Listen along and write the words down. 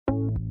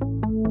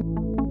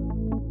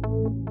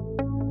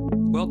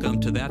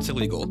Welcome to That's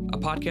Illegal, a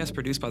podcast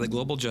produced by the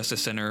Global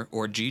Justice Center,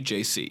 or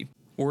GJC.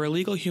 We're a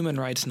legal human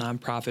rights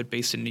nonprofit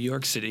based in New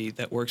York City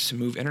that works to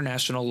move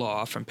international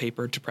law from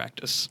paper to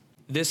practice.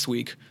 This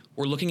week,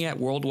 we're looking at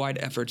worldwide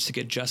efforts to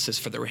get justice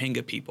for the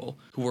Rohingya people,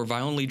 who were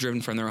violently driven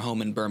from their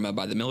home in Burma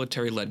by the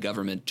military-led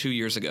government 2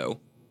 years ago.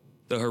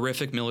 The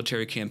horrific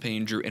military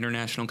campaign drew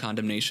international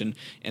condemnation,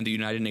 and the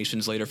United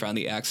Nations later found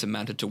the acts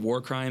amounted to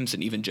war crimes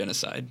and even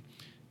genocide.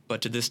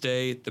 But to this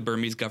day, the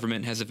Burmese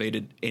government has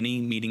evaded any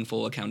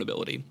meaningful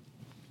accountability.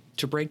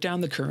 To break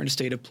down the current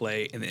state of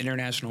play and the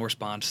international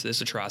response to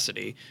this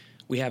atrocity,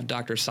 we have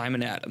Dr.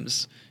 Simon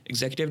Adams,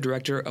 Executive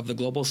Director of the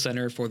Global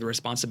Center for the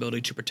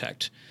Responsibility to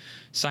Protect.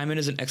 Simon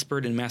is an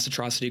expert in mass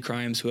atrocity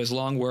crimes who has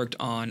long worked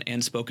on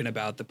and spoken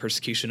about the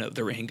persecution of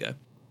the Rohingya.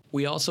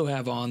 We also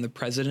have on the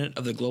President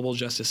of the Global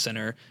Justice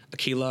Center,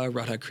 Akila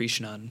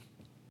Radhakrishnan.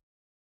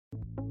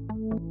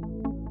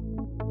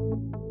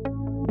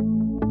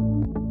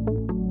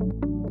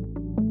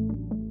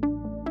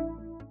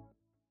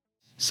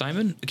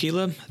 Simon,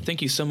 Akila,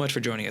 thank you so much for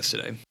joining us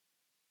today.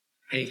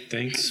 Hey,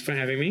 thanks for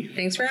having me.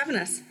 Thanks for having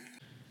us.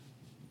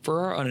 For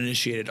our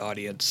uninitiated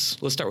audience,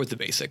 let's start with the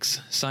basics.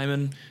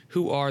 Simon,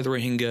 who are the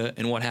Rohingya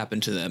and what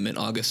happened to them in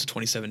August of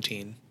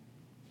 2017?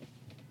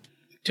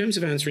 In terms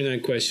of answering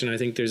that question, I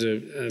think there's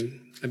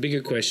a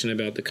bigger question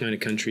about the kind of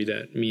country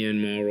that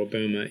Myanmar or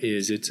Burma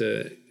is. It's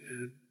a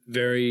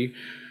very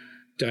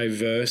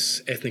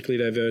diverse, ethnically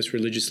diverse,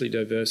 religiously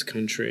diverse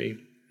country.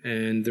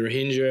 And the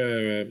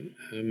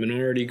Rohingya are a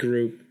minority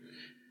group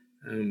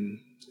in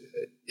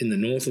the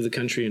north of the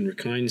country in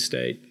Rakhine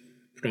State,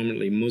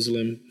 predominantly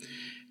Muslim.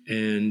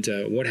 And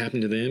what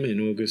happened to them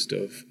in August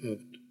of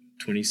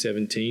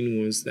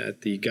 2017 was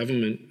that the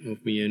government of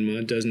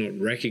Myanmar does not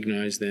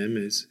recognize them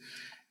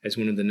as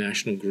one of the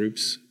national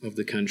groups of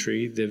the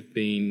country. They've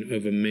been,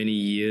 over many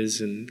years,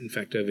 and in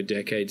fact over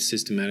decades,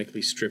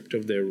 systematically stripped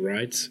of their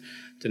rights,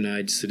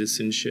 denied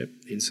citizenship,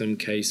 in some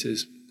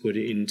cases put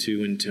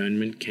into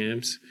internment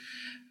camps,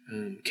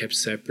 kept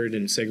separate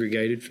and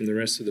segregated from the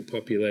rest of the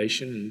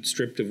population, and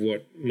stripped of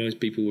what most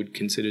people would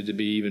consider to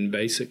be even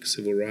basic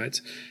civil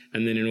rights.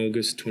 And then in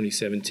August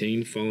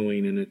 2017,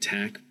 following an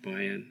attack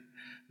by a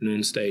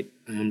non-state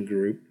armed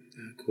group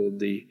called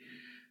the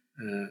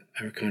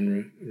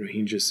Arakan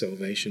Rohingya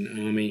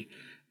Salvation Army,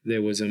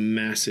 there was a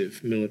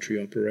massive military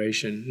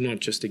operation, not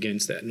just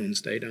against that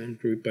non-state armed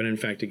group, but in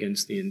fact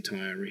against the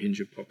entire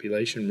Rohingya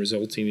population,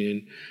 resulting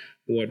in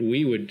what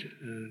we would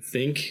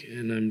think,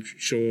 and I'm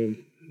sure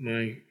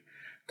my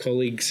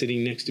colleague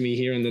sitting next to me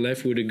here on the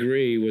left would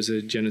agree, was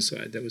a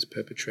genocide that was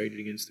perpetrated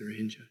against the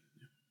Rohingya.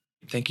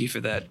 Thank you for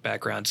that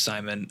background,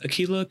 Simon.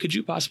 Akila, could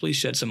you possibly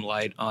shed some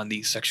light on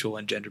the sexual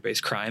and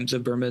gender-based crimes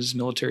of Burma's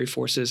military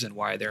forces and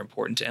why they're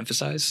important to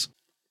emphasize?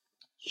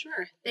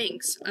 Sure,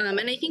 thanks. And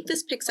I think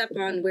this picks up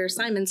on where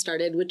Simon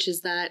started, which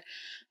is that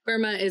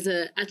Burma is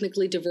an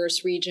ethnically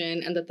diverse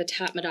region and that the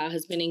Tatmadaw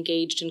has been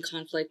engaged in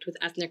conflict with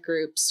ethnic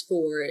groups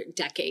for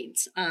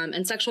decades.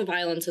 And sexual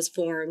violence has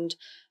formed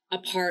a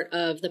part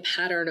of the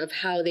pattern of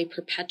how they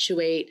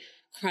perpetuate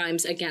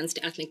crimes against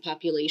ethnic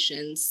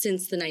populations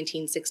since the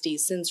 1960s,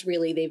 since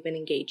really they've been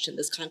engaged in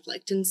this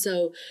conflict. And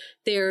so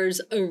there's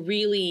a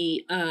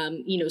really,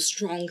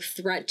 strong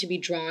threat to be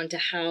drawn to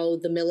how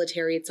the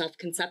military itself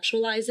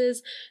conceptualizes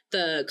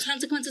the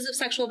consequences of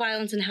sexual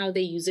violence and how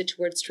they use it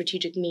towards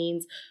strategic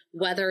means,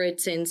 whether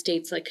it's in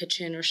states like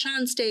Kachin or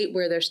Shan State,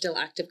 where there's still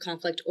active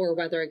conflict, or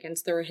whether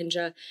against the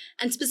Rohingya,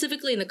 and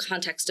specifically in the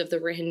context of the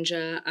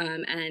Rohingya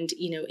and,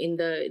 in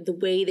the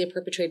way they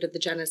perpetrated the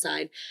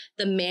genocide,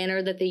 the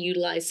manner that they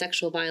utilized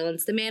sexual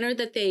violence, the manner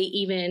that they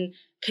even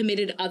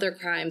committed other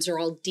crimes are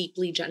all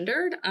deeply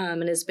gendered,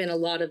 and has been a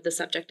lot of the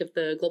subject of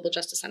the Global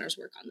Justice Center's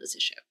work on this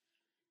issue.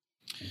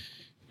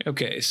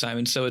 Okay,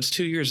 Simon, so it's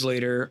 2 years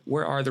later.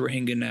 Where are the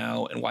Rohingya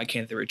now, and why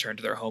can't they return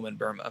to their home in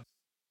Burma?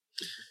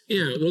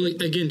 Yeah, well,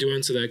 again, to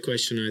answer that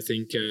question, I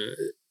think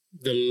the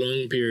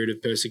long period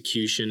of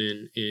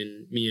persecution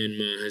in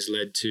Myanmar has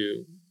led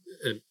to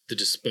the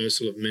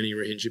dispersal of many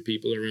Rohingya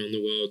people around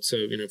the world.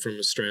 So, from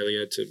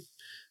Australia to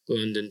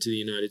London to the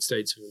United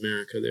States of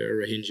America, there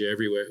are Rohingya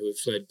everywhere who have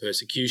fled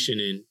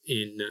persecution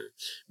in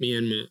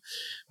Myanmar.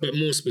 But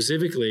more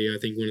specifically, I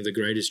think one of the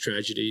greatest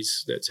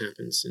tragedies that's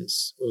happened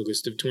since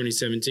August of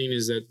 2017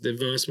 is that the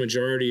vast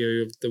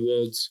majority of the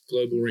world's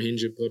global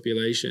Rohingya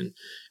population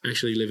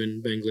actually live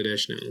in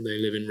Bangladesh now. They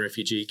live in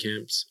refugee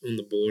camps on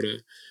the border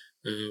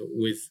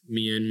with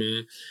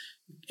Myanmar,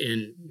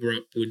 and we're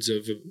upwards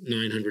of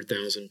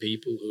 900,000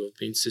 people who have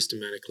been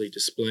systematically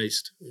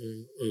displaced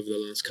over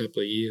the last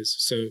couple of years.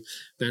 So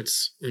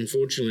that's,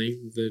 unfortunately,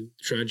 the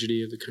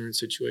tragedy of the current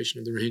situation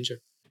of the Rohingya.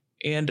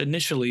 And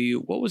initially,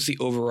 what was the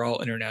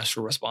overall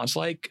international response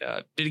like?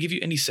 Did it give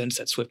you any sense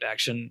that swift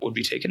action would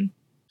be taken?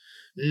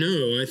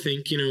 No, I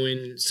think,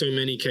 in so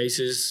many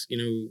cases,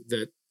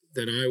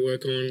 that I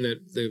work on,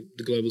 that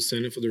the Global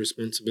Center for the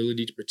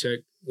Responsibility to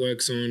Protect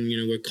works on,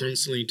 we're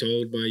constantly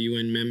told by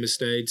UN member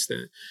states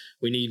that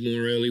we need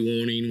more early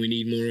warning,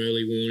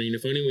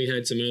 If only we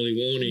had some early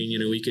warning,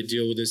 we could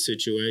deal with this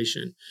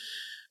situation.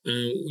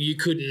 You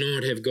could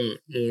not have got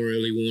more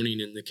early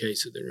warning in the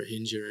case of the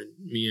Rohingya and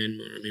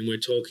Myanmar. I mean, we're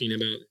talking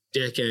about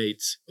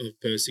decades of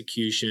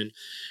persecution.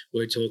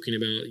 We're talking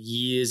about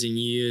years and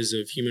years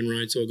of human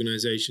rights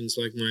organizations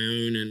like my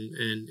own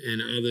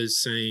and others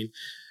saying,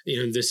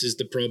 this is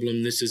the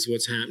problem, this is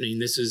what's happening,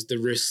 this is the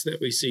risks that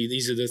we see,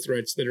 these are the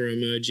threats that are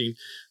emerging.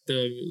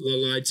 The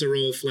lights are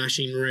all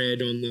flashing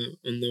red on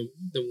the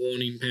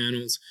warning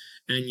panels.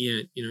 And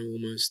yet,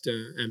 almost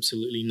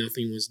absolutely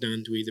nothing was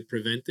done to either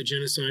prevent the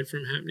genocide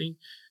from happening,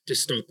 to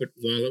stop it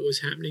while it was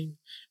happening.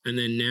 And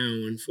then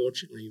now,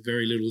 unfortunately,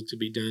 very little to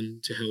be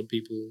done to hold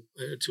people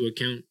to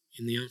account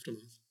in the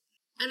aftermath.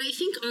 And I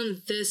think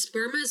on this,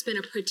 Burma has been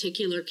a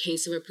particular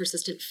case of a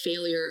persistent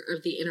failure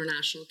of the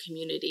international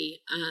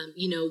community.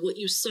 What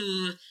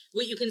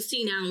you can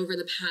see now over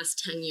the past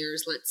 10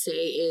 years, let's say,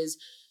 is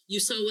you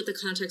saw what the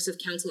context of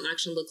Council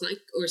action looked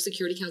like, or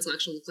Security Council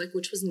action looked like,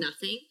 which was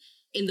nothing.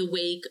 In the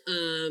wake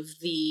of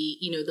the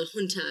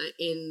junta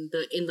in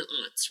the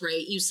aughts,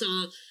 right? You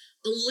saw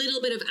a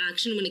little bit of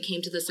action when it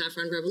came to the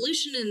Saffron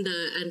Revolution and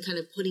kind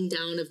of putting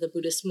down of the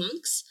Buddhist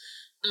monks,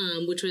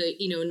 which were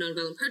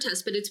nonviolent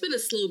protests. But it's been a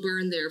slow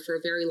burn there for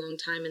a very long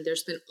time, and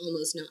there's been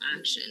almost no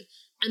action.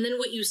 And then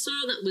what you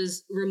saw that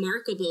was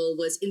remarkable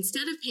was,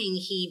 instead of paying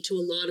heed to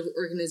a lot of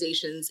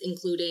organizations,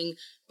 including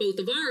both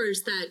of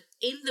ours, that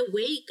in the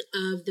wake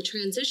of the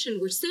transition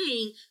were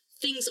saying,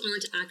 things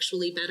aren't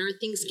actually better.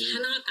 Things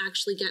cannot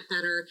actually get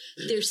better.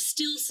 There's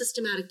still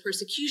systematic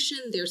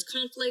persecution. There's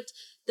conflict.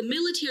 The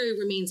military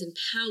remains in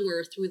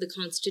power through the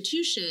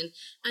Constitution.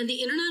 And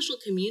the international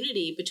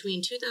community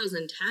between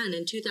 2010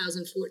 and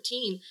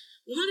 2014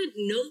 wanted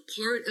no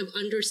part of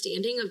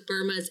understanding of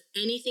Burma as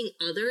anything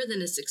other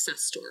than a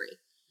success story.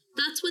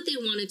 That's what they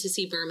wanted to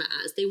see Burma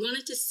as. They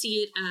wanted to see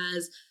it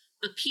as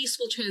a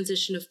peaceful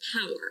transition of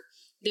power.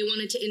 They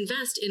wanted to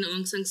invest in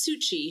Aung San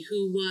Suu Kyi,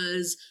 who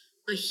was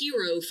a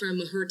hero from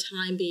her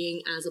time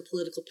being as a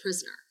political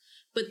prisoner.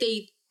 But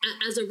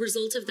as a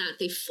result of that,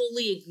 they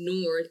fully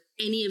ignored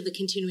any of the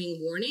continuing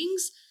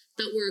warnings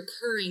that were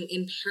occurring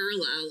in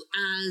parallel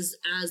as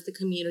the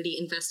community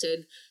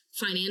invested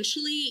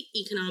financially,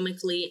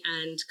 economically,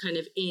 and kind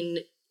of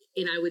in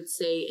I would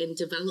say, in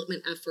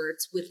development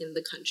efforts within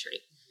the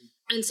country.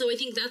 And so I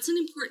think that's an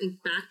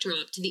important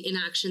backdrop to the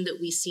inaction that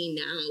we see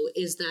now,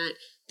 is that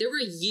there were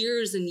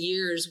years and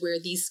years where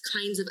these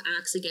kinds of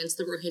acts against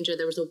the Rohingya,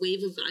 there was a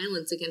wave of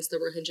violence against the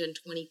Rohingya in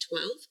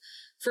 2012,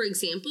 for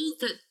example,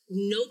 that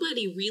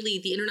nobody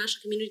really, the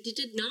international community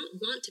did not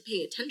want to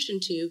pay attention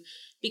to,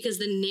 because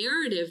the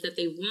narrative that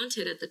they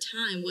wanted at the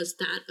time was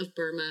that of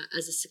Burma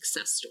as a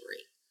success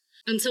story.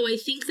 And so I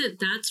think that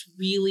that's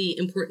really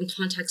important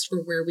context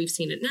for where we've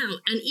seen it now.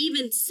 And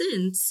even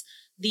since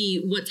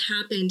what's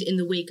happened in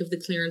the wake of the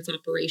clearance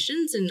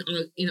operations in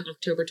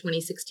October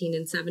 2016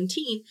 and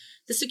 17,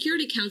 the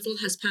Security Council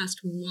has passed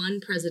one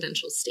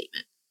presidential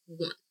statement.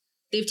 One.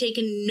 They've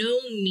taken no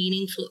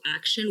meaningful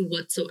action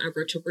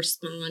whatsoever to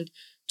respond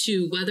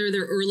to whether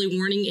they're early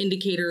warning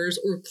indicators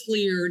or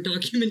clear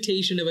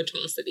documentation of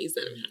atrocities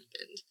that have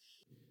happened.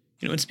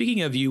 And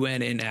speaking of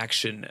UN in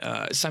action,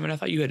 Simon, I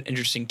thought you had an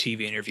interesting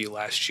TV interview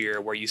last year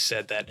where you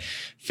said that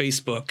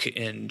Facebook,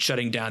 in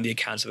shutting down the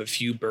accounts of a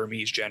few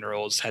Burmese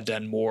generals, had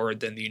done more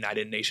than the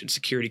United Nations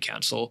Security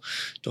Council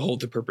to hold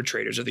the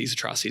perpetrators of these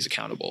atrocities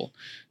accountable.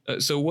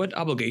 So what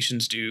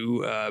obligations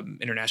do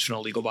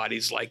international legal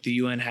bodies like the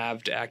UN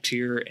have to act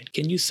here? And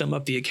can you sum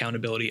up the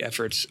accountability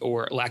efforts,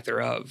 or lack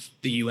thereof,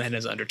 the UN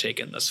has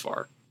undertaken thus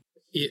far?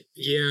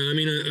 Yeah, I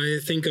mean, I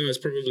think I was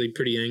probably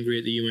pretty angry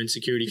at the UN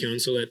Security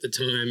Council at the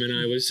time, and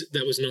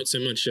that was not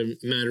so much a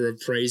matter of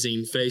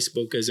praising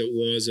Facebook as it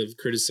was of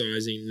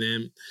criticizing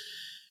them.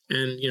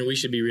 And, we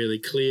should be really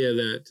clear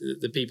that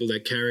the people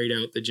that carried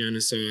out the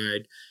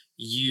genocide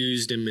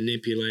used and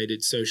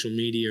manipulated social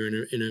media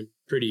in a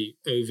pretty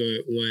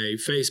overt way.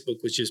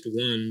 Facebook was just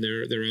one.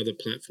 There are other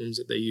platforms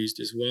that they used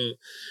as well.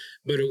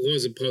 But it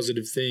was a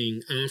positive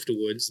thing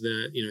afterwards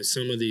that,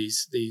 some of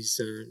these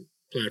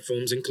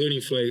platforms, including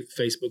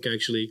Facebook,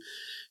 actually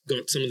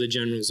got some of the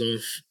generals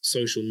off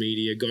social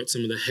media, got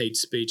some of the hate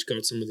speech,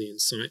 got some of the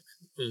incitement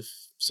off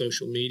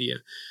social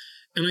media.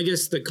 And I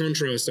guess the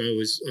contrast I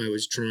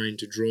was trying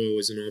to draw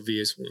was an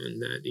obvious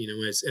one that,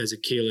 as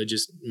Akila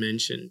just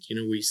mentioned,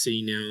 we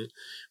see now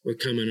we're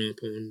coming up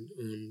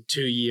on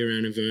 2-year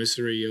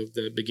anniversary of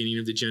the beginning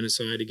of the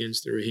genocide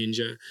against the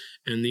Rohingya.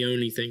 And the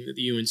only thing that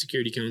the UN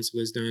Security Council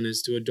has done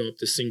is to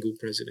adopt a single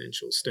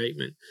presidential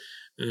statement,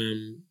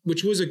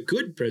 which was a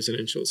good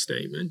presidential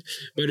statement,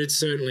 but it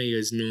certainly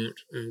is not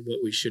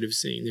what we should have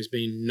seen. There's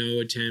been no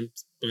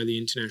attempt by the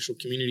international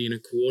community in a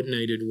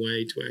coordinated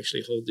way to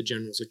actually hold the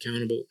generals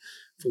accountable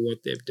for what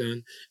they've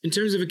done. In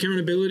terms of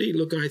accountability,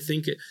 look, I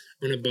think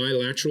on a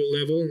bilateral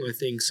level, I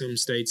think some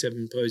states have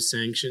imposed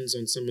sanctions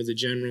on some of the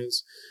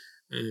generals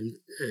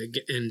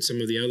and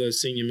some of the other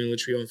senior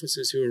military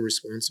officers who are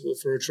responsible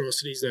for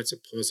atrocities. That's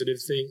a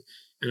positive thing.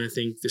 And I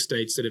think the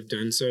states that have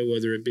done so,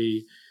 whether it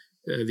be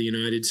the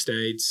United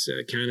States,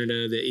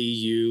 Canada, the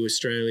EU,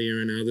 Australia,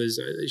 and others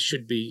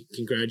should be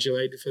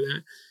congratulated for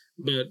that.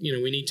 But,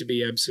 we need to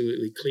be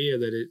absolutely clear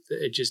that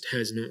it just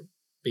has not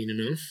been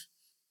enough.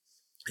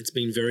 It's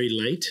been very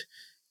late,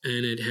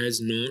 and it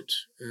has not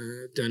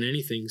done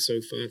anything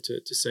so far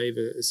to save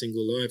a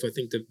single life. I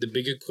think the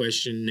bigger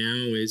question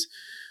now is,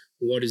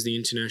 what is the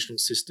international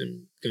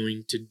system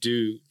going to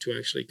do to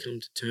actually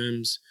come to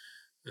terms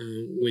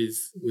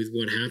with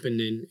what happened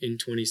in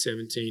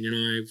 2017? And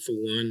I, for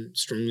one,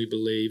 strongly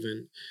believe,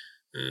 and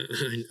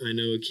I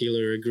know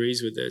Akila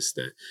agrees with this,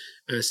 that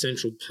a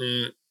central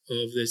part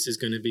of this is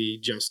going to be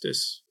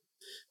justice.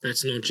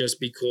 That's not just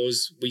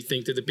because we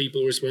think that the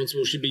people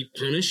responsible should be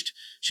punished,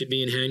 should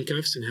be in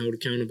handcuffs and held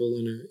accountable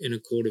in a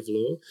court of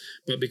law,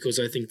 but because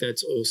I think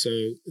that's also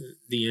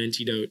the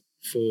antidote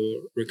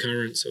for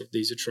recurrence of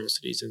these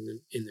atrocities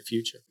in the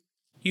future.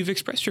 You've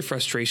expressed your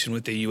frustration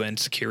with the UN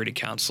Security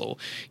Council,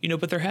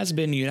 but there has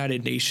been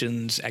United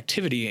Nations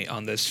activity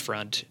on this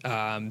front.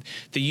 The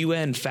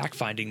UN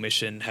fact-finding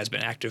mission has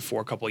been active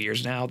for a couple of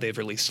years now. They've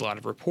released a lot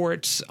of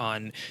reports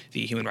on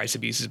the human rights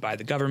abuses by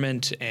the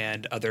government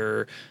and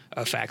other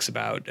facts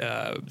about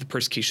the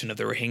persecution of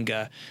the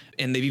Rohingya.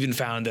 And they've even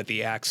found that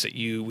the acts that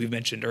we've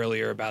mentioned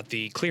earlier about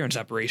the clearance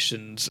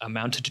operations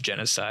amounted to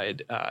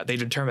genocide. They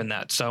determined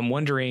that. So I'm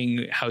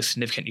wondering how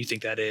significant you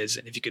think that is,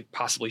 and if you could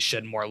possibly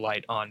shed more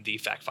light on the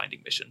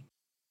fact-finding mission.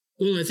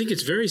 Well, I think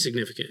it's very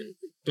significant,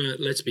 but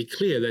let's be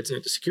clear, that's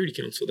not the Security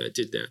Council that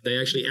did that. They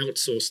actually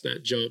outsourced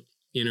that job.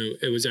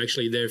 It was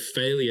actually their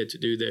failure to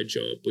do their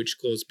job, which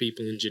caused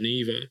people in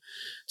Geneva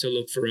to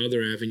look for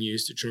other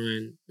avenues to try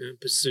and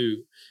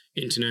pursue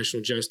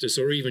international justice,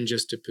 or even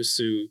just to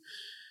pursue,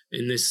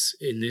 in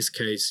this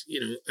case,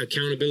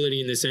 accountability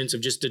in the sense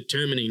of just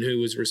determining who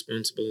was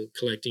responsible,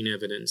 collecting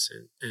evidence,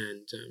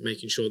 and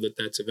making sure that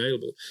that's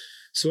available.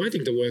 So I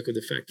think the work of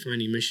the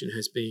fact-finding mission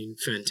has been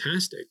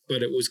fantastic,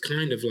 but it was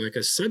kind of like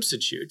a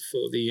substitute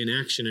for the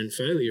inaction and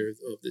failure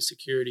of the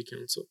Security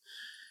Council.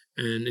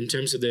 And in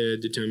terms of their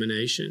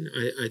determination,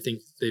 I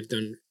think they've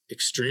done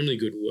extremely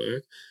good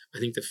work. I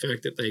think the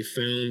fact that they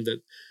found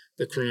that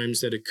the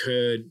crimes that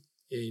occurred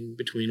in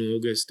between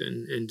August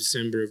and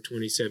December of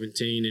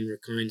 2017 in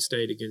Rakhine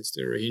State against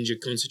the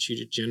Rohingya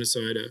constituted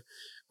genocide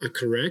are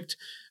correct.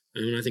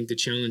 And I think the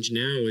challenge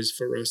now is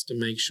for us to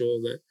make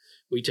sure that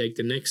we take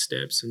the next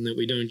steps and that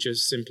we don't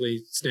just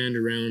simply stand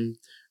around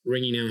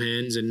wringing our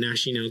hands and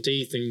gnashing our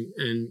teeth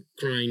and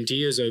crying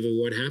tears over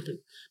what happened,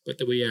 but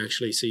that we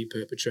actually see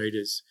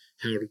perpetrators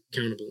held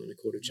accountable in a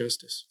court of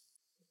justice.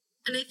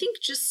 And I think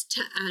just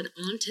to add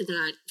on to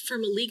that,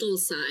 from a legal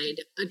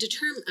side,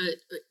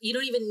 you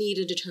don't even need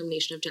a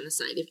determination of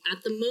genocide. If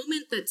at the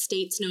moment that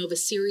states know of a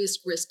serious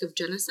risk of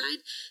genocide,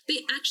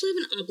 they actually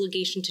have an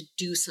obligation to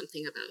do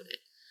something about it.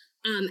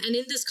 And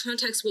in this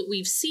context, what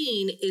we've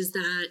seen is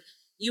that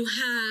you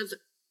have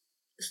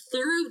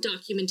thorough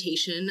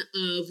documentation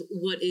of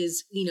what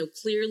is,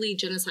 clearly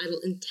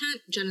genocidal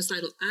intent,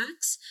 genocidal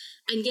acts.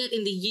 And yet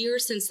in the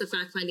years since the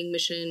fact-finding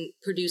mission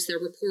produced their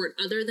report,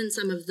 other than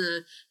some of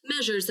the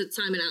measures that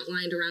Simon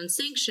outlined around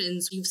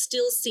sanctions, you've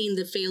still seen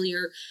the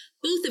failure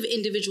both of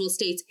individual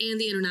states and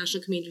the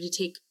international community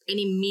to take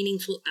any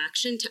meaningful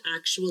action to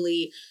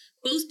actually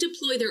both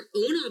deploy their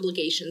own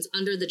obligations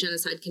under the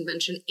Genocide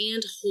Convention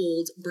and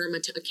hold Burma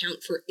to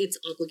account for its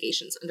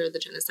obligations under the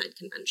Genocide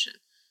Convention.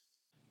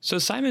 So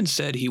Simon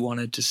said he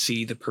wanted to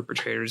see the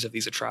perpetrators of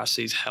these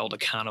atrocities held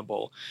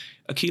accountable.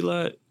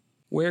 Akila,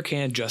 where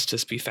can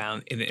justice be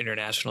found in the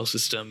international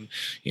system?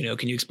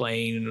 Can you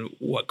explain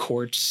what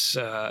courts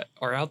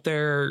are out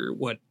there,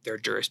 what their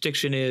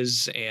jurisdiction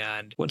is,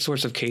 and what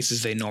sorts of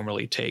cases they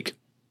normally take?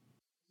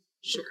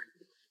 Sure.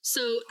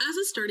 So as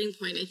a starting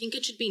point, I think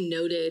it should be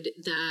noted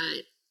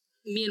that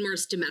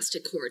Myanmar's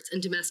domestic courts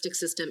and domestic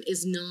system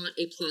is not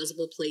a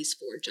plausible place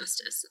for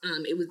justice.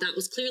 That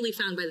was clearly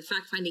found by the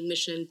fact-finding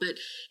mission, but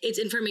it's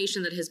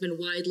information that has been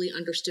widely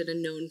understood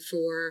and known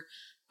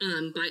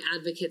by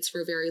advocates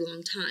for a very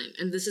long time.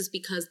 And this is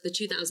because the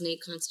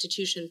 2008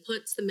 Constitution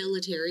puts the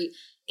military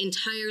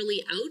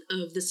entirely out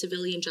of the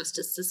civilian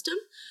justice system.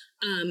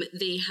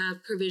 They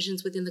have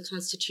provisions within the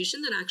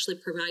Constitution that actually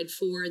provide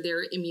for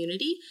their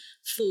immunity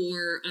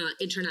for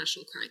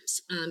international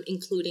crimes,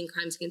 including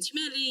crimes against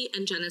humanity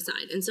and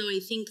genocide. And so I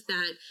think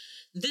that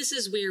this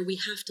is where we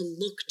have to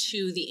look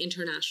to the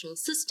international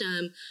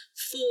system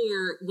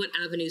for what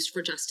avenues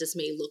for justice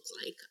may look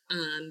like.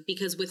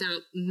 Because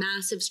without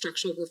massive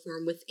structural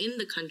reform within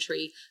the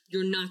country,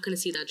 you're not going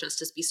to see that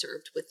justice be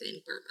served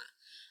within Burma.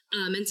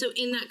 And so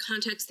in that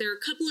context, there are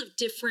a couple of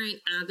different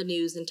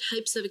avenues and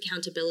types of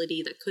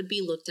accountability that could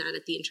be looked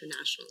at the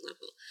international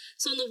level.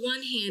 So on the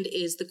one hand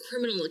is the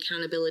criminal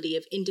accountability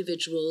of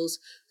individuals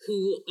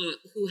who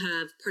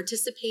have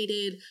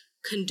participated,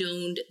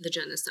 condoned the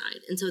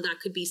genocide. And so that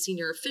could be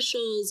senior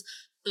officials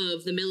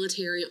of the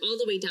military all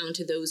the way down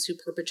to those who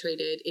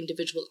perpetrated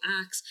individual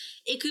acts.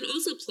 It could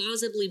also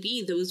plausibly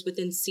be those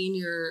within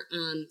senior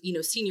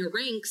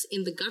ranks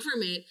in the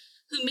government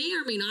who may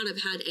or may not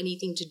have had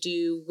anything to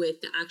do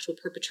with the actual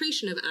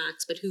perpetration of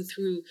acts, but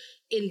who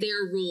in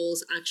their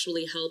roles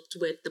actually helped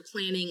with the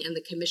planning and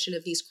the commission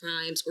of these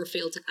crimes or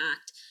failed to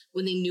act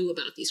when they knew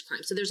about these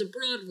crimes. So there's a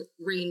broad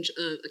range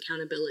of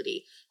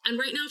accountability. And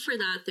right now for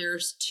that,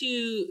 there's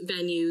two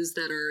venues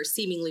that are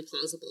seemingly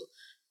plausible.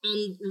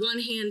 On one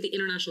hand, the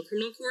International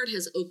Criminal Court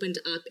has opened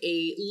up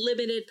a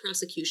limited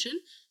prosecution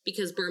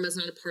because Burma is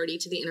not a party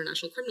to the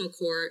International Criminal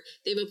Court.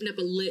 They've opened up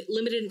a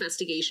limited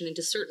investigation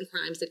into certain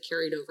crimes that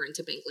carried over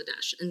into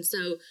Bangladesh. And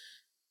so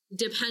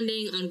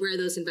depending on where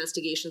those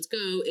investigations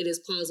go, it is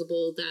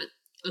plausible that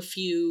a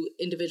few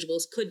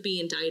individuals could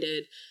be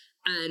indicted.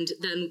 And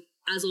then,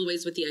 as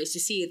always with the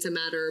ICC, it's a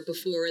matter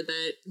before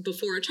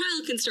a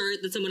trial can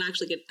start that someone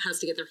actually has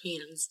to get their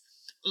hands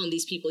on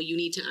these people. You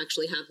need to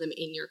actually have them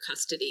in your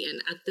custody.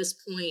 And at this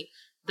point,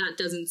 that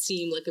doesn't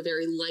seem like a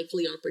very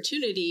likely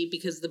opportunity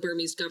because the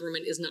Burmese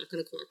government is not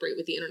going to cooperate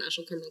with the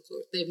International Criminal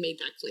Court. They've made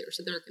that clear,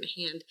 so they're not going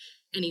to hand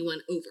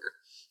anyone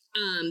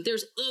over.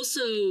 There's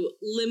also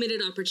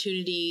limited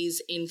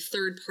opportunities in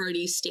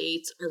third-party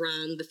states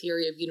around the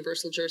theory of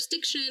universal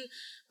jurisdiction,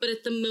 but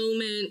at the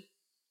moment,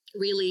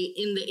 really,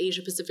 in the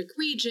Asia-Pacific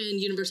region,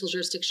 universal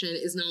jurisdiction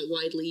is not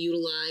widely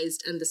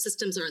utilized and the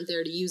systems aren't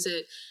there to use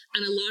it.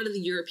 And a lot of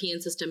the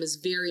European system is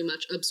very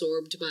much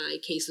absorbed by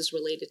cases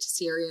related to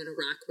Syria and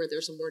Iraq where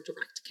there's a more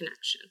direct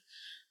connection.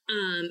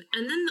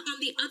 And then on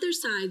the other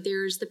side,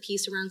 there's the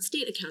piece around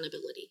state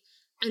accountability.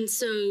 And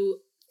so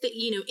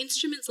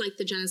instruments like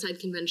the Genocide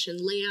Convention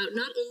lay out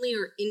not only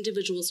are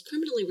individuals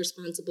criminally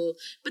responsible,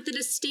 but that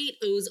a state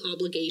owes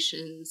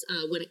obligations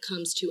when it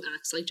comes to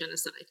acts like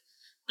genocide.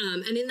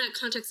 And in that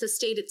context, the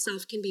state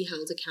itself can be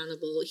held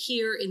accountable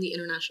here in the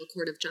International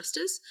Court of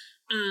Justice.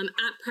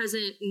 At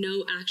present,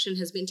 no action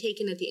has been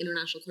taken at the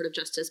International Court of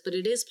Justice, but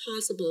it is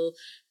possible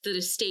that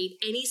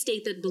any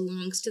state that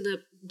belongs to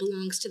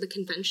the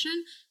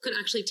convention could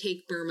actually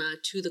take Burma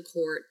to the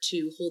court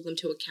to hold them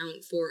to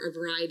account for a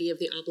variety of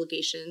the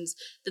obligations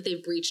that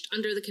they've breached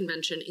under the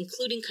convention,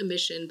 including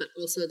commission, but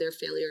also their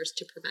failures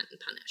to prevent and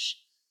punish.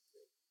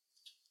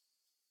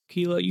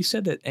 Akila, you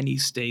said that any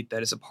state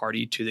that is a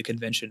party to the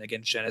Convention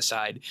Against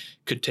Genocide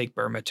could take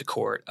Burma to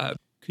court.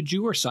 Could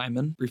you or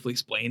Simon briefly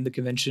explain the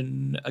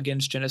Convention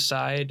Against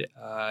Genocide,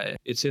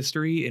 its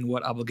history, and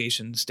what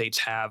obligations states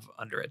have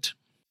under it?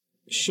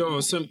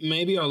 Sure. So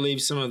maybe I'll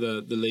leave some of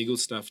the legal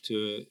stuff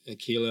to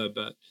Akila,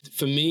 but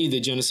for me, the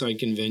Genocide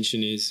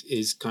Convention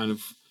is kind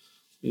of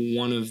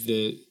one of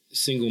the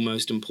single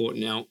most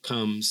important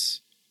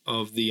outcomes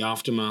of the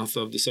aftermath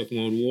of the Second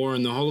World War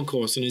and the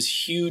Holocaust, and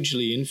is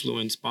hugely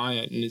influenced by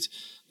it. And it's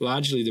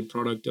largely the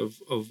product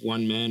of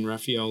one man,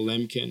 Raphael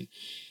Lemkin.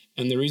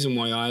 And the reason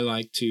why I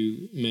like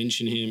to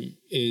mention him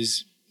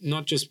is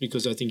not just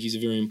because I think he's a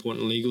very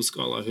important legal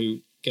scholar who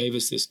gave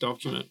us this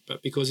document,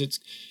 but because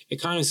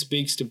it kind of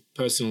speaks to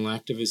personal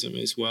activism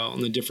as well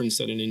and the difference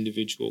that an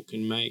individual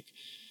can make.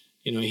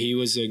 He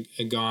was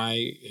a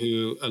guy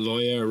a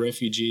lawyer, a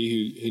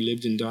refugee who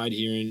lived and died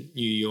here in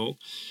New York,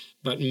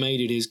 but made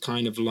it his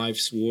kind of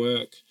life's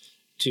work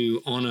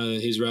to honor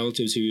his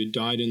relatives who had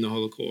died in the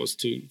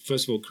Holocaust, to,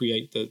 first of all,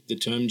 create the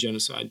term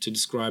genocide, to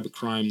describe a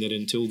crime that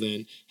until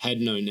then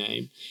had no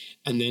name,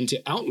 and then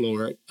to outlaw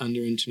it under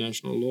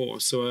international law.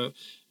 So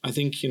I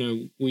think,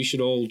 we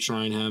should all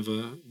try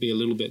and be a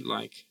little bit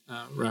like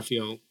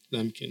Raphael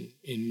Lemkin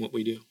in what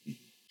we do.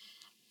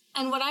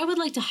 And what I would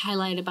like to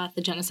highlight about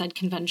the Genocide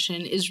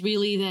Convention is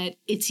really that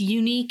it's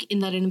unique in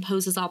that it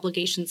imposes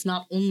obligations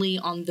not only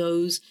on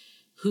those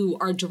who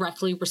are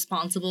directly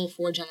responsible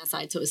for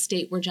genocide. So a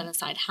state where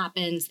genocide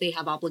happens, they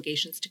have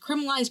obligations to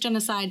criminalize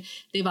genocide.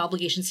 They have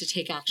obligations to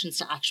take actions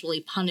to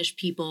actually punish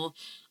people.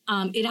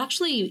 It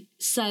actually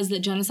says that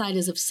genocide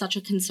is of such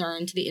a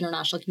concern to the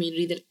international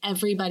community that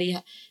everybody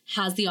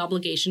has the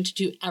obligation to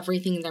do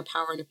everything in their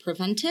power to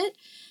prevent it.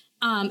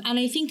 And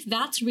I think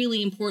that's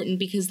really important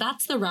because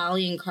that's the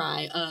rallying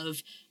cry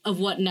of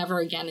what Never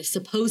Again is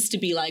supposed to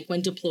be like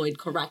when deployed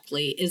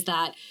correctly, is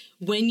that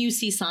when you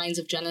see signs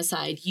of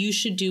genocide, you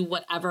should do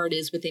whatever it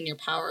is within your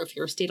power. If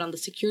you're a state on the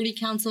Security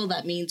Council,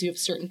 that means you have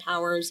certain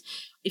powers.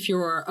 If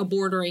you're a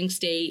bordering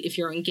state, if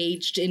you're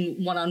engaged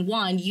in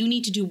one-on-one, you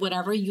need to do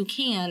whatever you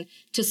can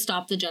to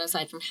stop the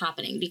genocide from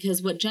happening,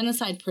 because what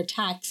genocide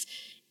protects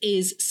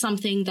is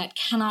something that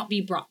cannot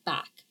be brought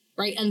back.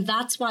 Right. And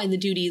that's why the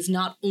duty is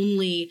not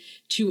only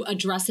to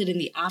address it in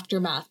the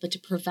aftermath, but to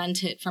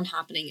prevent it from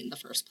happening in the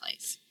first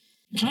place.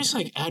 Can I just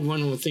add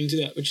one more thing to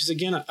that, which is,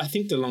 again, I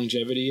think the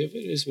longevity of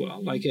it as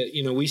well.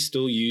 We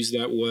still use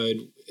that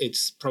word.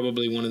 It's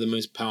probably one of the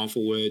most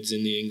powerful words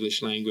in the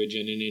English language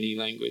and in any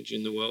language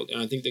in the world.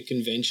 And I think the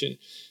convention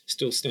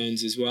still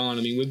stands as well. And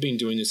I mean, we've been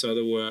doing this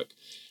other work,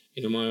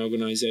 my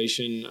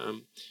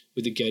organization,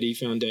 with the Getty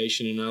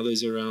Foundation and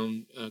others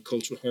around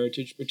cultural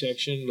heritage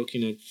protection,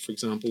 looking at, for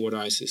example, what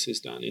ISIS has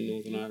done in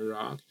northern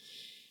Iraq.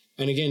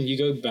 And again, you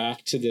go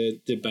back to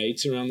the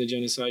debates around the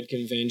Genocide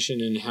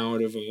Convention and how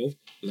it evolved.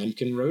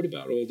 Lemkin wrote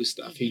about all this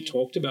stuff. He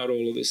talked about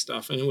all of this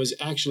stuff, and it was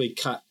actually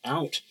cut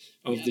out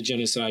of the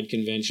Genocide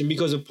Convention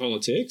because of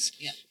politics,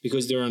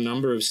 because there are a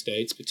number of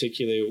states,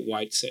 particularly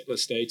white settler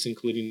states,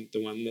 including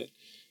the one that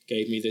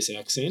gave me this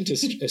accent,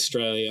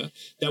 Australia,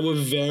 that were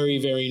very,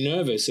 very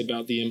nervous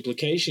about the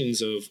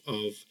implications of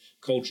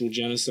cultural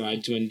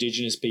genocide to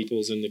indigenous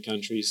peoples in the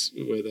countries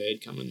where they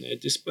had come and they had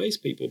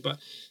displaced people. But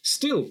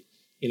still,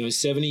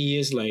 70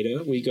 years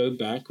later, we go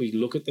back, we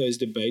look at those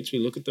debates, we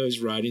look at those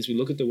writings, we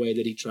look at the way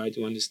that he tried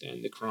to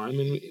understand the crime,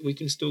 and we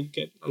can still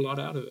get a lot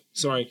out of it.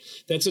 Sorry,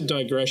 that's a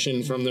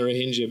digression from the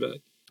Rohingya, but...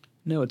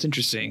 No, it's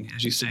interesting.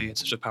 As you say,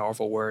 it's such a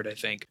powerful word, I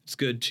think. It's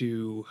good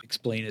to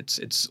explain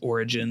its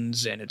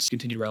origins and its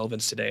continued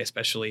relevance today,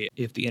 especially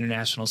if the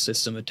international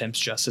system attempts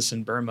justice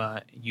in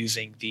Burma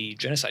using the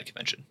Genocide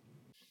Convention.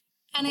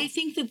 And I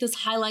think that this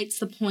highlights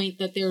the point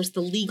that there's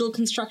the legal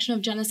construction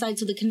of genocide.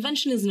 So the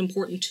convention is an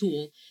important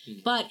tool,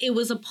 but it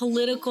was a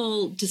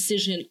political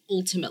decision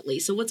ultimately.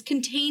 So what's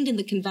contained in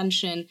the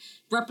convention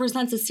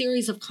represents a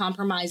series of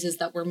compromises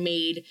that were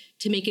made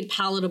to make it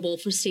palatable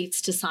for states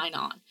to sign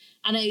on.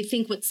 And I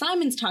think what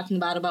Simon's talking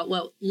about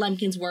what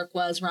Lemkin's work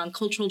was around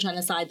cultural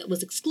genocide that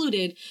was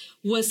excluded,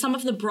 was some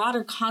of the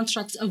broader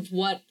constructs of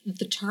what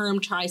the term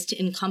tries to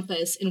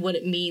encompass and what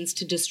it means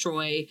to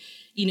destroy,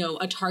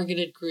 a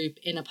targeted group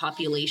in a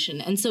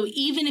population. And so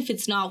even if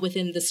it's not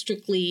within the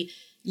strictly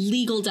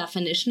legal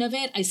definition of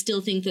it, I still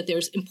think that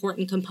there's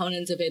important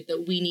components of it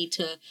that we need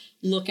to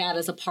look at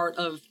as a part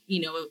of,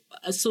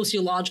 a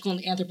sociological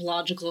and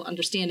anthropological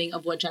understanding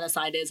of what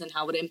genocide is and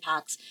how it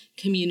impacts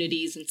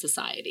communities and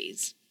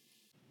societies.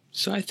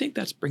 So I think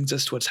that brings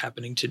us to what's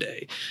happening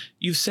today.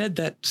 You've said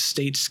that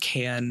states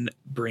can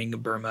bring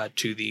Burma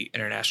to the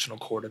International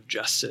Court of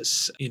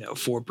Justice,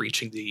 for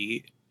breaching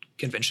the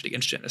Convention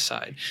Against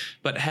Genocide.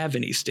 But have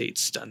any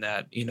states done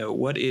that?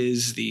 What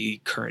is the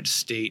current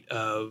state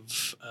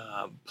of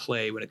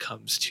play when it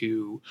comes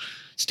to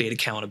state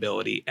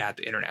accountability at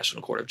the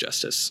International Court of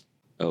Justice?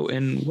 Oh,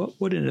 and what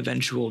would an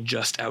eventual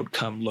just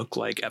outcome look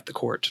like at the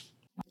court?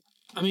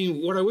 I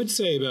mean, what I would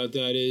say about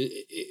that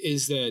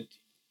is that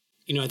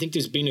I think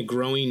there's been a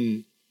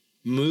growing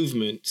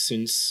movement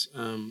since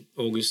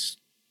August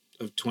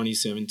of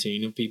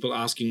 2017 of people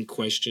asking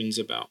questions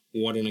about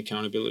what an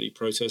accountability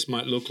process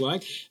might look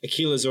like.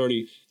 Akila's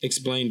already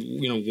explained,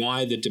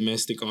 why the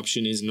domestic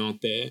option is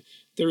not there.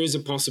 There is a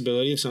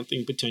possibility of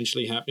something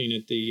potentially happening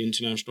at the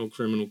International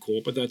Criminal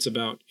Court, but that's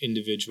about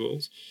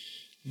individuals.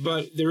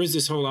 But there is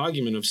this whole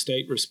argument of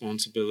state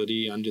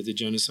responsibility under the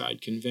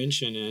Genocide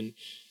Convention, and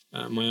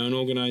my own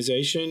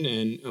organization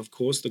and, of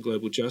course, the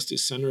Global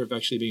Justice Center have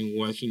actually been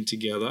working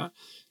together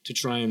to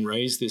try and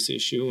raise this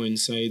issue and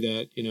say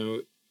that,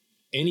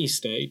 any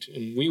state,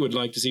 and we would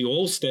like to see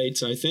all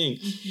states, I think,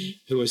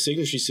 who are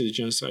signatories to the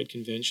Genocide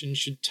Convention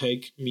should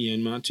take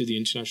Myanmar to the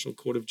International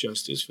Court of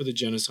Justice for the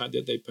genocide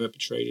that they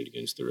perpetrated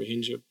against the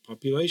Rohingya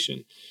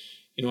population.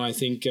 I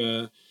think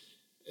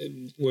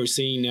we're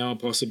seeing now a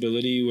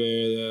possibility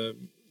where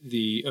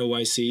the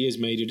OIC has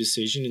made a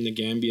decision and the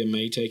Gambia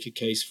may take a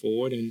case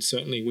forward. And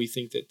certainly we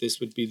think that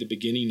this would be the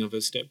beginning of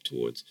a step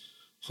towards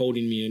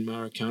holding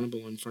Myanmar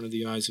accountable in front of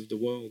the eyes of the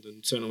world.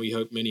 And certainly we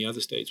hope many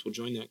other states will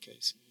join that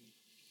case.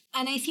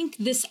 And I think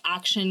this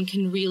action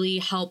can really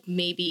help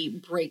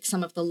maybe break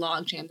some of the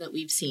logjam that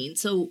we've seen.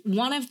 So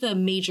one of the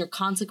major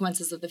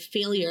consequences of the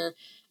failure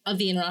of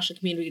the international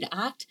community to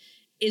act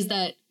is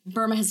that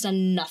Burma has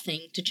done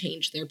nothing to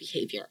change their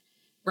behavior.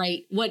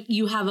 Right? What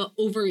you have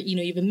you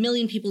have 1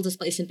 million people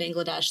displaced in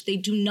Bangladesh. They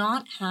do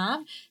not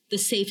have the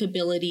safe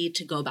ability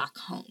to go back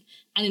home.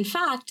 And in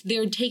fact,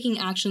 they're taking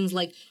actions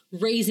like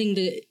raising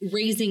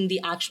the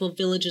actual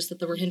villages that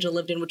the Rohingya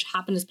lived in, which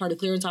happened as part of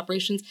clearance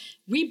operations,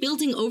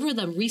 rebuilding over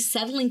them,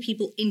 resettling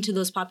people into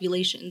those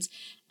populations.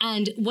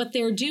 And what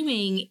they're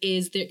doing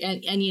is this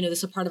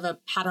is a part of a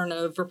pattern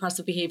of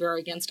repressive behavior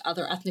against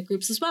other ethnic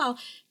groups as well.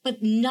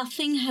 But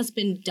nothing has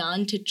been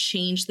done to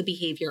change the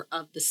behavior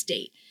of the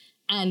state.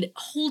 And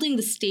holding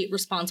the state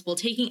responsible,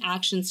 taking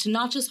actions to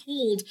not just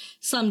hold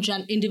some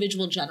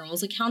individual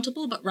generals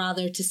accountable, but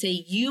rather to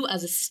say you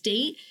as a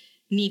state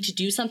need to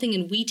do something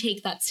and we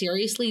take that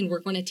seriously and we're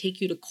going to take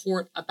you to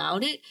court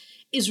about it,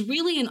 is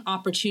really an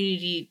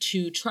opportunity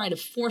to try to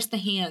force the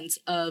hands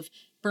of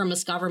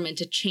Burma's government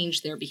to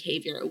change their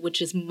behavior,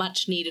 which is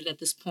much needed at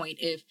this point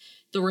if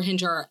the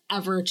Rohingya are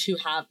ever to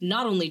have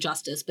not only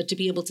justice, but to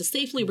be able to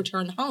safely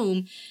return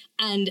home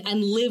and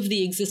live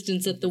the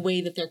existence of the way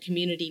that their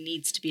community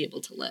needs to be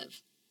able to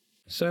live.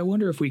 So I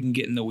wonder if we can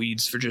get in the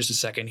weeds for just a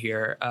second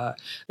here.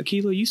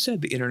 Akila, you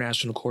said the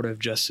International Court of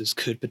Justice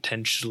could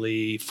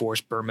potentially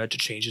force Burma to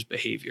change its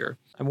behavior.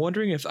 I'm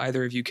wondering if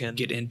either of you can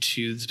get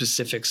into the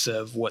specifics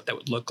of what that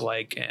would look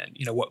like and,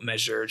 what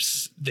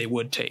measures they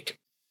would take.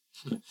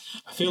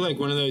 I feel like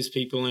one of those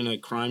people in a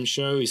crime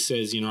show who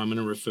says, I'm going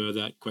to refer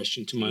that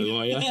question to my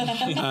lawyer.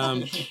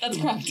 That's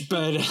correct.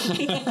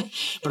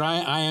 But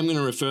I am going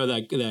to refer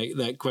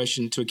that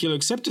question to Akila,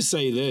 except to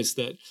say this,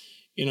 that,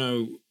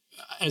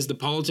 as the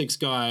politics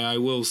guy, I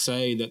will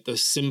say that the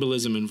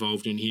symbolism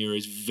involved in here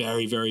is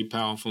very, very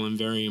powerful and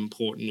very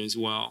important as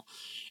well.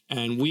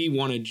 And we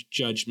want a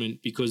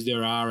judgment because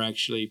there are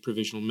actually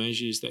provisional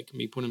measures that can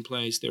be put in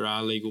place. There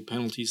are legal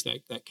penalties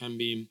that can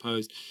be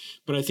imposed.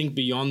 But I think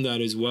beyond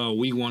that as well,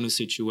 we want a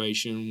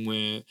situation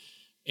where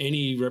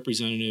any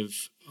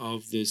representative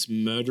of this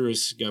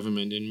murderous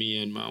government in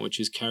Myanmar, which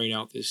has carried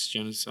out this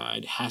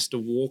genocide, has to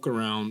walk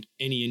around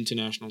any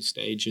international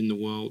stage in the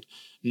world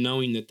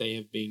knowing that they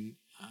have been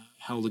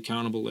held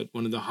accountable at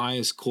one of the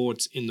highest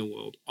courts in the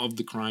world of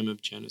the crime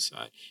of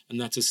genocide. And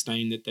that's a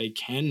stain that they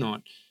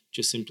cannot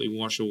just simply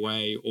wash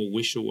away or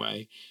wish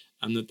away,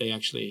 and that they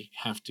actually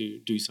have to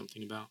do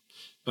something about.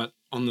 But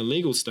on the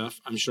legal stuff,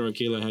 I'm sure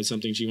Akila has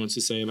something she wants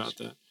to say about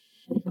that.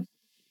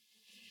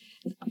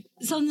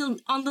 So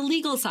on the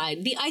legal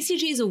side, the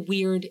ICJ is a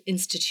weird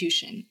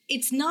institution.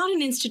 It's not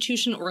an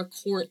institution or a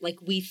court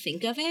like we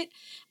think of it,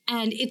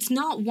 and it's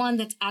not one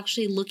that's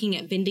actually looking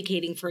at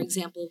vindicating, for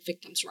example,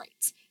 victims'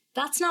 rights.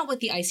 That's not what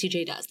the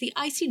ICJ does. The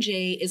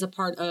ICJ is a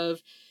part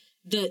of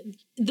the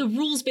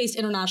rules-based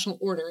international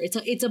order.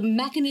 It's a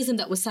mechanism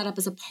that was set up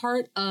as a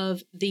part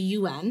of the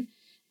UN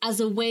as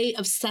a way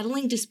of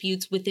settling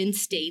disputes within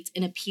states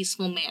in a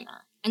peaceful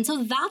manner. And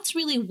so that's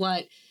really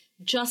what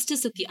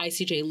justice at the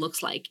ICJ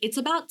looks like. It's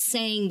about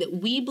saying that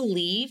we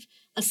believe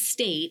a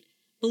state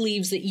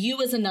believes that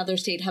you as another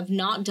state have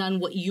not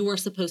done what you are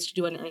supposed to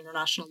do under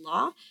international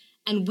law.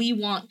 And we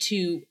want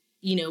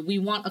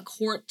a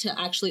court to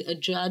actually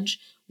adjudge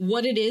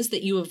what it is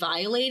that you have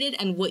violated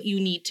and what you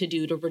need to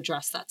do to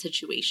redress that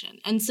situation.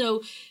 And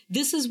so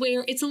this is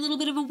where it's a little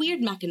bit of a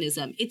weird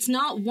mechanism. It's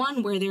not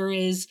one where there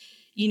is,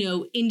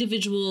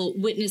 individual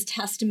witness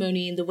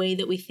testimony in the way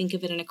that we think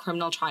of it in a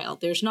criminal trial.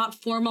 There's not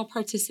formal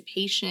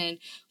participation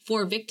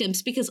for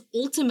victims because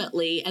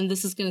ultimately, and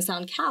this is going to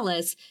sound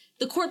callous,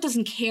 the court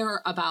doesn't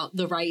care about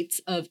the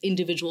rights of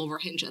individual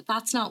Rohingya.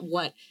 That's not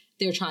what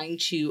they're trying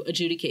to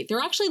adjudicate. They're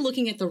actually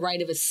looking at the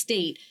right of a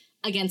state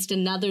against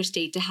another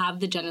state to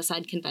have the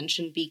Genocide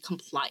Convention be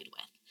complied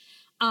with.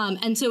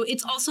 And so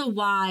it's also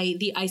why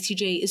the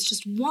ICJ is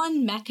just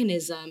one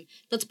mechanism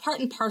that's part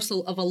and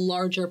parcel of a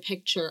larger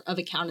picture of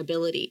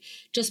accountability.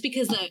 Just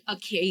because a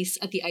case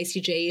at the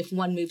ICJ, if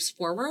one moves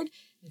forward,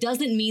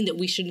 doesn't mean that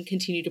we shouldn't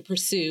continue to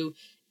pursue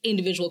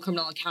individual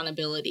criminal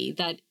accountability,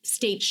 that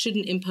states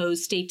shouldn't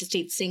impose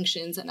state-to-state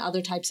sanctions and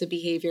other types of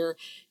behavior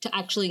to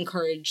actually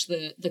encourage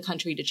the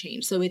country to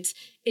change. So it's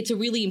a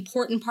really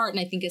important part,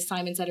 and I think, as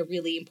Simon said, a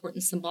really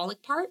important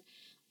symbolic part.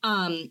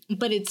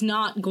 But it's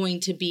not going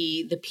to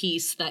be the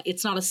piece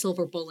it's not a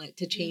silver bullet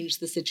to change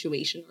the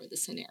situation or the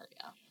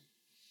scenario.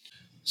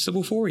 So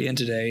before we end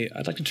today,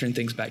 I'd like to turn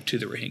things back to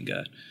the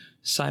Rohingya.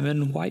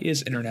 Simon, why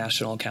is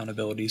international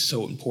accountability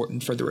so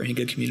important for the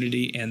Rohingya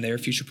community and their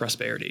future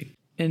prosperity?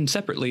 And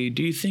separately,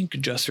 do you think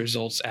just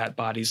results at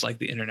bodies like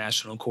the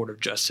International Court of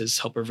Justice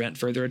help prevent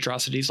further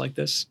atrocities like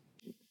this?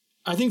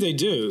 I think they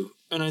do.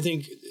 And I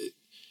think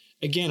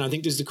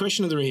there's the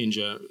question of the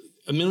Rohingya.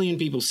 1 million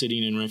people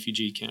sitting in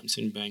refugee camps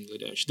in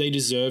Bangladesh. They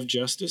deserve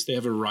justice. They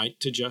have a right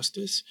to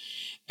justice.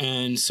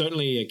 And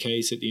certainly a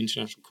case at the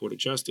International Court of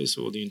Justice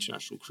or the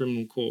International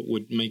Criminal Court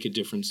would make a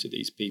difference to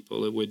these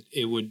people.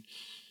 It would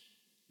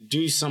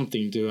do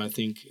something to, I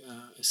think,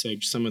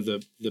 assuage some of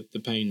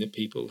the pain that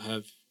people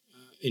have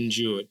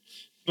endured.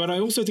 But I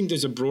also think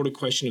there's a broader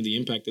question of the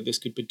impact that this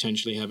could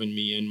potentially have in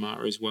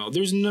Myanmar as well.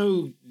 There's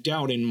no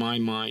doubt in my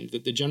mind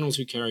that the generals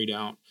who carried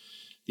out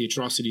the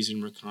atrocities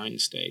in Rakhine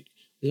State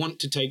want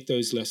to take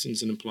those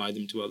lessons and apply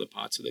them to other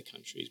parts of the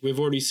country. We've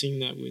already seen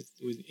that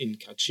in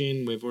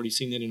Kachin. We've already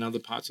seen that in other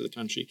parts of the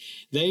country.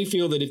 They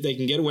feel that if they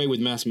can get away with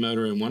mass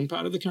murder in one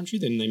part of the country,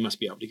 then they must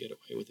be able to get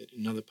away with it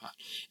in another part.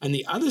 And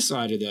the other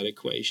side of that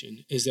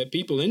equation is that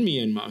people in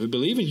Myanmar who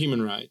believe in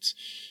human rights,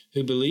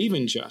 who believe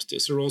in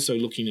justice, are also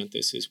looking at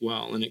this as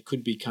well, and it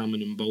could become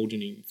an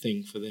emboldening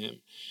thing for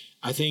them.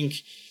 I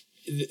think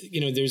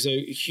there's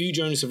a huge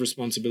onus of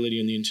responsibility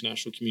on the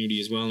international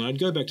community as well. And I'd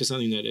go back to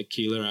something that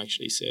Akila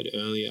actually said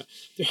earlier.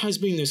 There has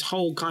been this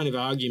whole kind of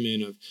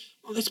argument of,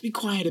 well, let's be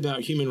quiet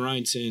about human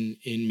rights in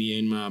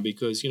Myanmar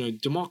because,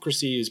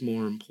 democracy is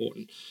more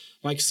important.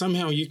 Like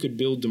somehow you could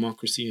build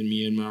democracy in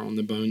Myanmar on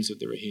the bones of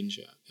the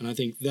Rohingya. And I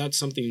think that's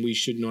something we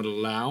should not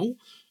allow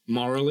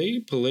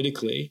morally,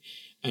 politically.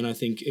 And I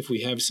think if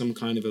we have some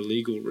kind of a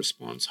legal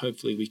response,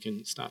 hopefully we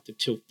can start to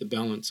tilt the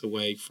balance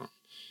away from,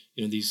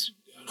 these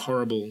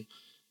horrible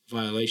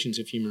violations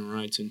of human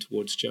rights and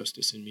towards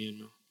justice in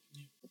Myanmar.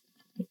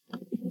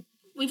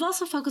 We've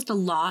also focused a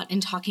lot in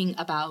talking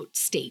about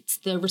states,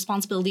 the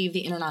responsibility of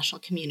the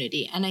international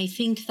community. And I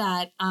think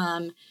that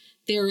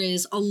there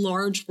is a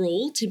large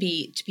role to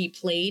be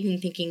played in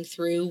thinking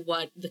through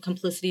what the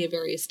complicity of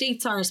various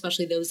states are,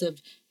 especially those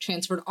of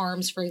transferred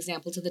arms, for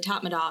example, to the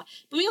Tatmadaw.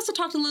 But we also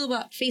talked a little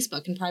about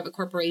Facebook and private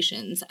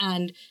corporations.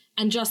 And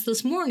just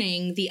this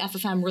morning, the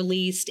FFM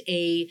released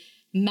a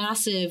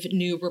massive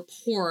new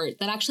report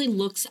that actually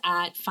looks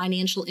at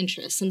financial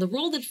interests and the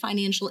role that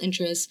financial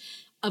interests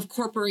of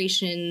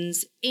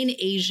corporations in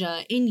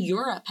Asia, in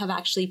Europe, have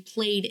actually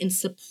played in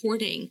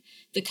supporting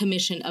the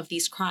commission of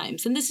these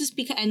crimes. And this is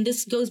because, and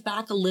this goes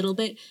back a little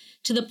bit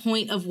to the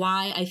point of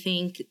why I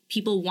think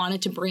people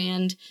wanted to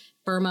brand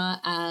Burma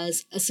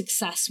as a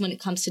success when it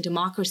comes to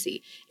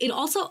democracy. It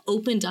also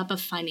opened up a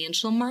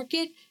financial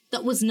market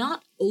that was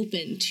not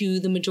open to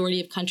the majority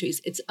of countries.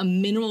 It's a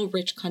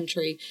mineral-rich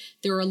country.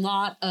 There are a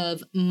lot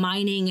of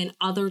mining and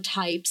other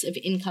types of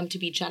income to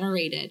be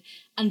generated.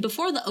 And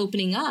before the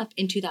opening up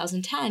in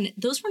 2010,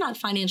 those were not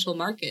financial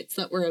markets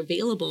that were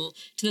available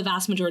to the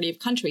vast majority of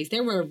countries.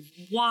 There were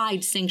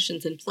wide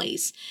sanctions in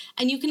place.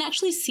 And you can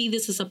actually see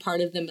this as a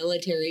part of the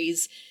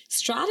military's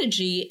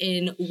strategy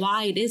in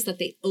why it is that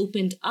they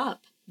opened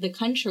up the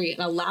country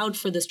and allowed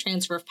for this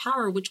transfer of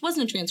power, which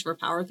wasn't a transfer of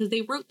power because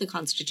they wrote the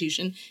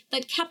Constitution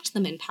that kept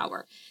them in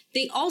power.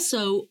 They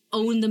also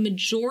own the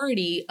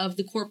majority of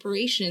the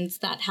corporations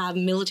that have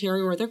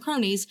military or their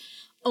cronies,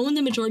 own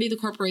the majority of the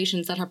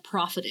corporations that have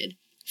profited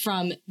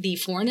from the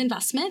foreign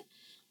investment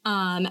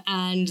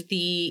and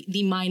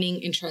the mining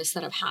interests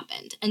that have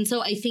happened. And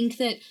so I think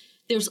that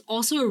there's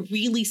also a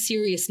really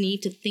serious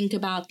need to think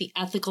about the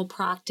ethical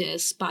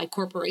practice by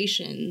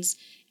corporations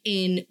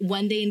in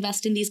when they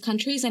invest in these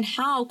countries and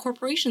how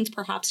corporations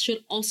perhaps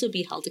should also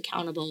be held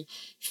accountable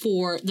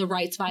for the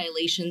rights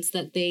violations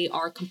that they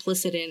are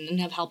complicit in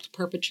and have helped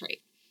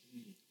perpetrate.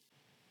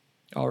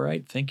 All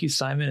right. Thank you,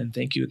 Simon, and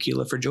thank you,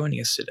 Akila, for joining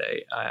us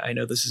today. I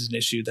know this is an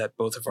issue that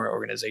both of our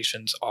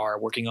organizations are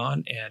working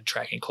on and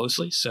tracking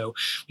closely, so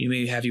we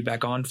may have you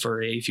back on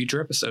for a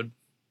future episode.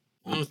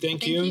 Oh,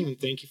 thank you,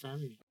 and thank you for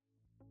having me.